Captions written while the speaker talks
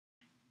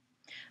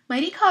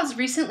Mightycause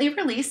recently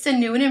released a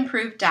new and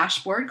improved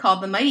dashboard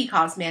called the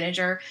Mightycause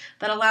Manager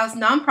that allows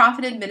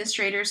nonprofit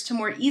administrators to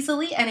more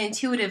easily and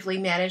intuitively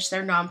manage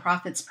their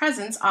nonprofit's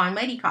presence on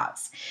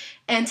Mightycause.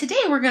 And today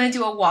we're going to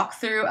do a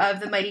walkthrough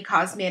of the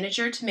Mightycause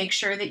Manager to make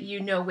sure that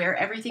you know where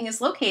everything is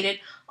located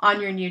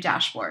on your new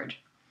dashboard.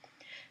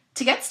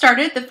 To get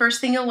started, the first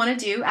thing you'll want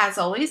to do, as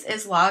always,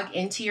 is log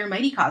into your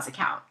Mightycause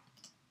account.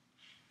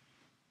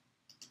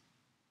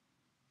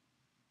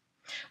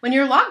 When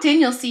you're logged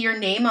in, you'll see your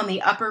name on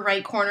the upper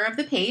right corner of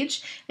the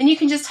page, and you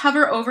can just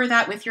hover over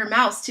that with your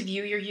mouse to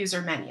view your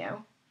user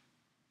menu.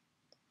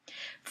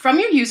 From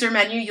your user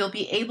menu, you'll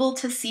be able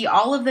to see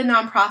all of the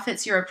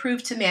nonprofits you're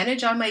approved to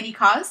manage on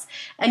Mightycause,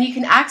 and you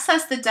can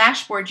access the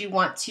dashboard you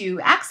want to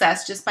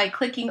access just by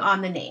clicking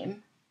on the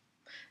name.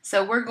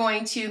 So we're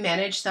going to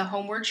manage the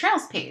Homeward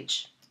Trails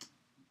page.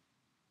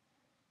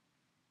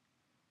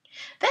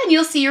 Then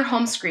you'll see your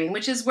home screen,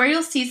 which is where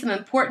you'll see some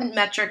important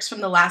metrics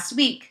from the last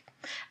week,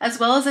 as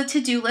well as a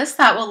to-do list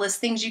that will list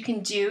things you can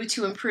do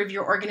to improve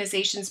your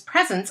organization's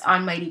presence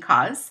on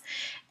Mightycause,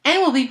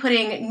 and we'll be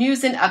putting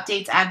news and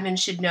updates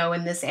admins should know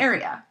in this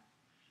area.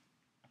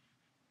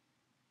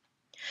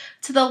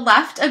 To the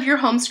left of your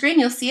home screen,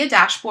 you'll see a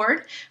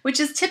dashboard,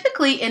 which is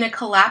typically in a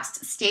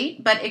collapsed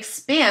state, but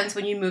expands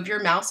when you move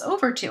your mouse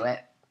over to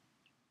it.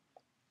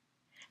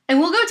 And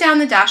we'll go down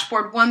the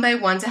dashboard one by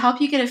one to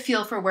help you get a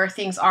feel for where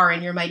things are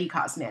in your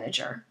Mightycause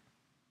Manager.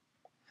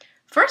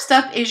 First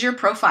up is your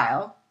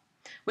profile,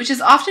 which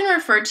is often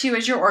referred to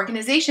as your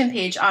organization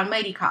page on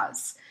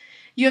Mightycause.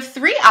 You have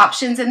three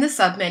options in the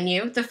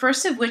submenu, the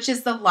first of which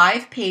is the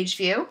live page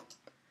view,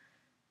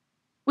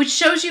 which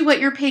shows you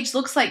what your page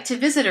looks like to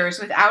visitors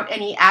without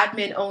any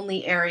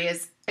admin-only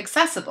areas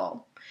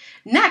accessible.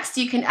 Next,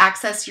 you can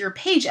access your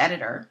page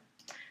editor,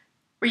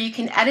 where you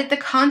can edit the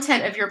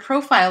content of your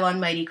profile on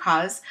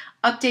Mightycause,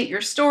 update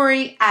your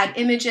story, add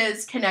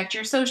images, connect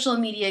your social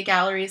media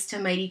galleries to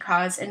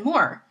Mightycause, and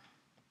more.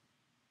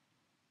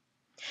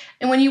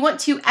 And when you want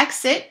to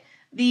exit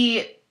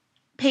the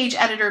page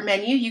editor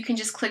menu, you can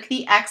just click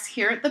the X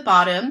here at the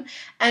bottom.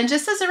 And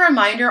just as a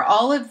reminder,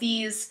 all of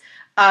these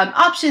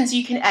options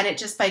you can edit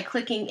just by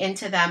clicking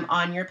into them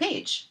on your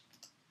page.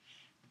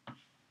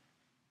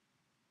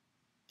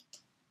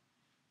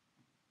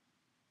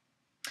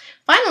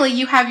 Finally,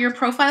 you have your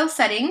profile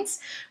settings,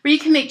 where you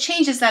can make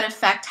changes that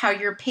affect how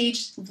your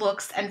page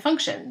looks and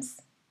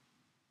functions.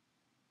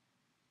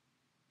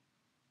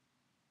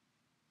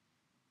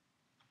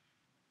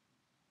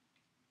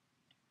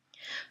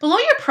 Below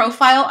your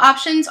profile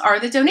options are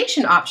the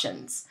donation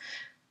options.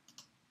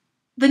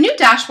 The new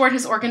dashboard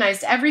has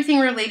organized everything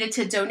related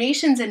to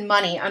donations and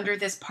money under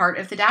this part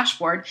of the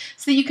dashboard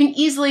so that you can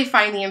easily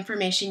find the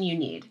information you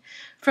need.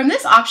 From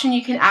this option,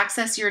 you can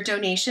access your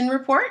donation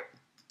report,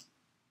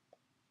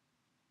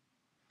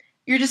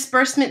 your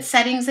disbursement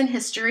settings and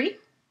history.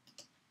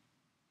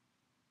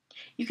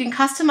 You can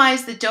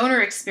customize the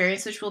donor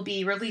experience, which we'll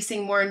be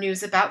releasing more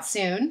news about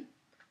soon.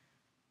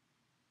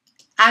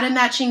 Add a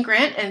matching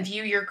grant and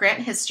view your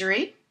grant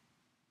history.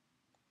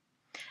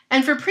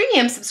 And for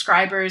premium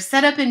subscribers,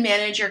 set up and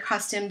manage your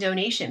custom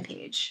donation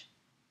page.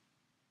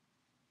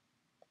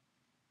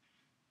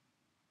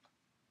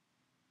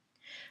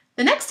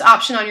 The next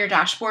option on your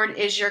dashboard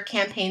is your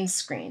campaigns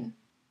screen.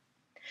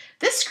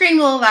 This screen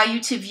will allow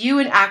you to view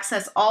and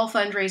access all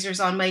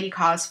fundraisers on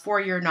Mightycause for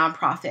your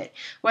nonprofit,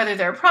 whether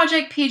they're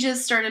project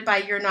pages started by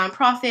your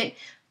nonprofit,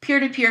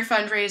 peer-to-peer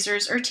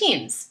fundraisers, or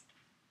teams.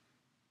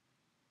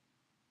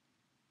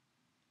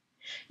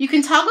 You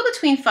can toggle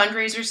between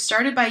fundraisers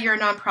started by your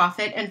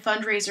nonprofit and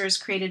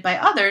fundraisers created by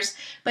others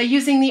by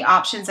using the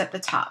options at the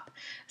top.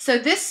 So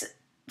this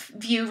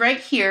view right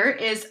here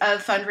is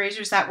of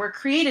fundraisers that were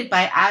created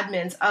by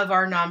admins of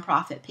our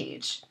nonprofit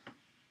page.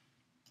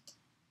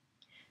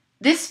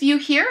 This view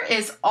here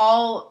is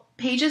all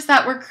pages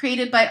that were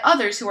created by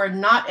others who are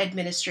not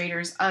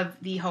administrators of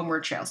the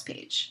Homeward Trails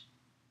page.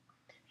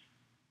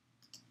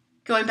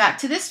 Going back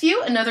to this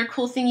view, another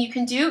cool thing you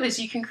can do is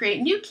you can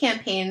create new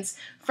campaigns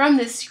from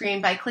this screen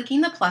by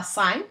clicking the plus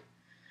sign,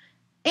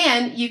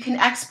 and you can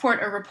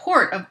export a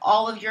report of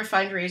all of your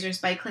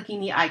fundraisers by clicking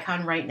the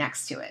icon right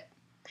next to it.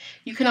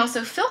 You can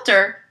also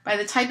filter by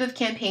the type of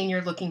campaign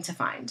you're looking to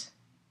find.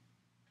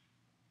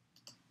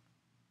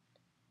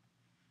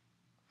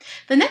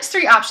 The next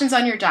three options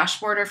on your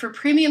dashboard are for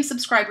premium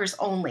subscribers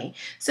only.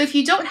 So if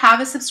you don't have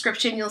a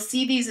subscription, you'll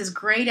see these as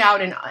grayed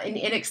out and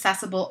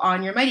inaccessible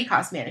on your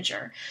Mightycause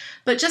Manager.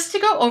 But just to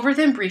go over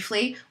them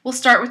briefly, we'll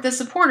start with the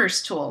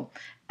supporters tool.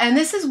 And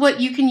this is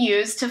what you can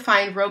use to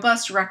find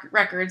robust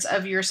records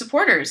of your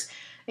supporters,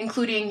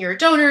 including your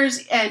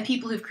donors and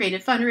people who've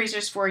created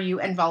fundraisers for you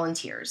and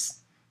volunteers.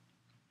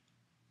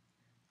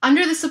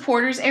 Under the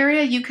supporters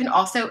area, you can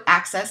also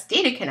access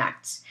Data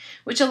Connect,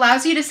 which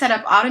allows you to set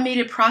up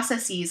automated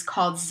processes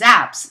called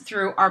Zaps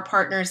through our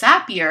partner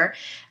Zapier,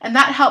 and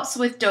that helps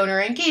with donor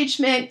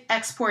engagement,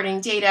 exporting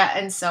data,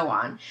 and so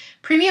on.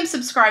 Premium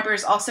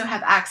subscribers also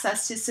have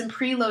access to some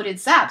preloaded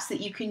Zaps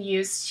that you can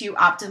use to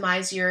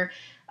optimize your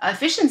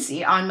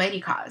efficiency on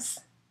Mightycause.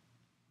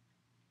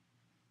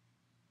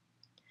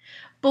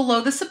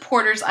 Below the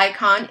supporters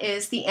icon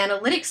is the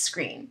analytics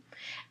screen.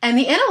 And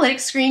the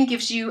analytics screen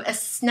gives you a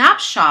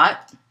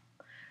snapshot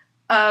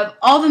of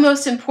all the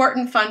most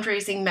important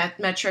fundraising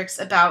metrics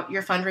about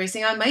your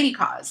fundraising on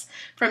Mightycause,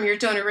 from your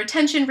donor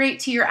retention rate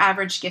to your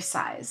average gift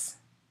size.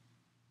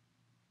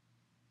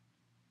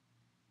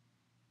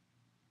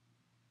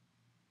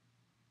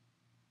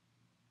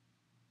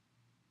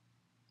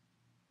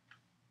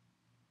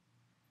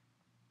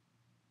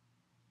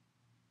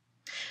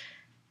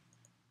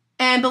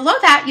 And below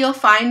that, you'll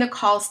find the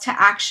Calls to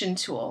Action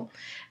tool.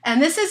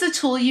 And this is a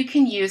tool you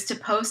can use to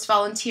post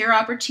volunteer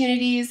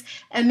opportunities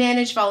and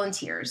manage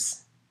volunteers.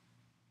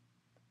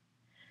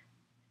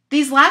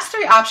 These last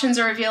three options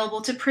are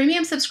available to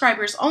premium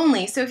subscribers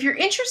only, so if you're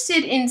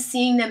interested in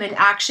seeing them in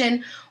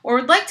action or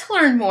would like to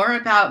learn more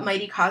about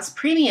Mightycause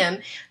Premium,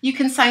 you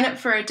can sign up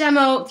for a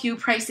demo, view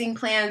pricing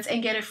plans,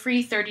 and get a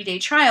free 30-day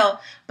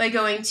trial by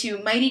going to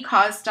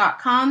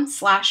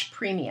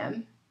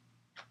mightycause.com/premium.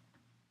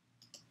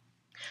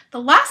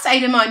 The last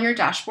item on your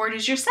dashboard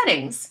is your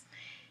settings.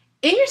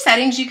 In your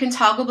settings, you can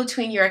toggle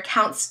between your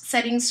accounts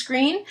settings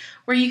screen,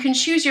 where you can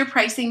choose your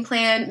pricing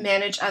plan,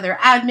 manage other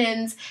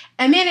admins,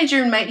 and manage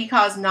your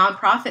Mightycause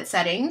nonprofit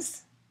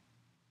settings.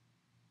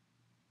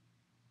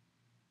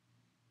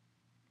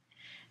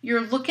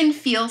 Your look and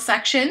feel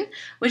section,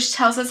 which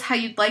tells us how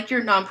you'd like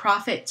your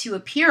nonprofit to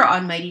appear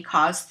on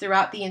Mightycause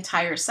throughout the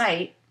entire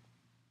site.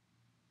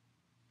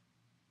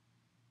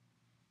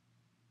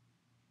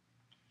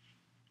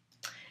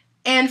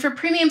 And for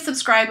premium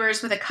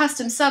subscribers with a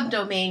custom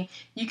subdomain,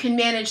 you can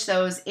manage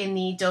those in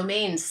the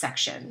Domains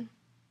section.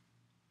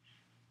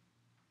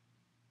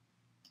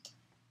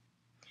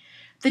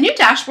 The new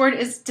dashboard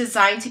is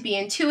designed to be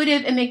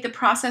intuitive and make the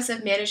process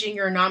of managing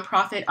your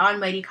nonprofit on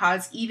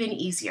Mightycause even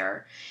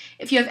easier.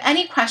 If you have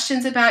any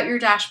questions about your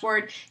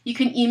dashboard, you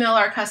can email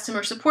our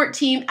customer support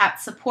team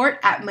at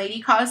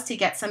support@mightycause to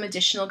get some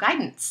additional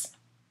guidance.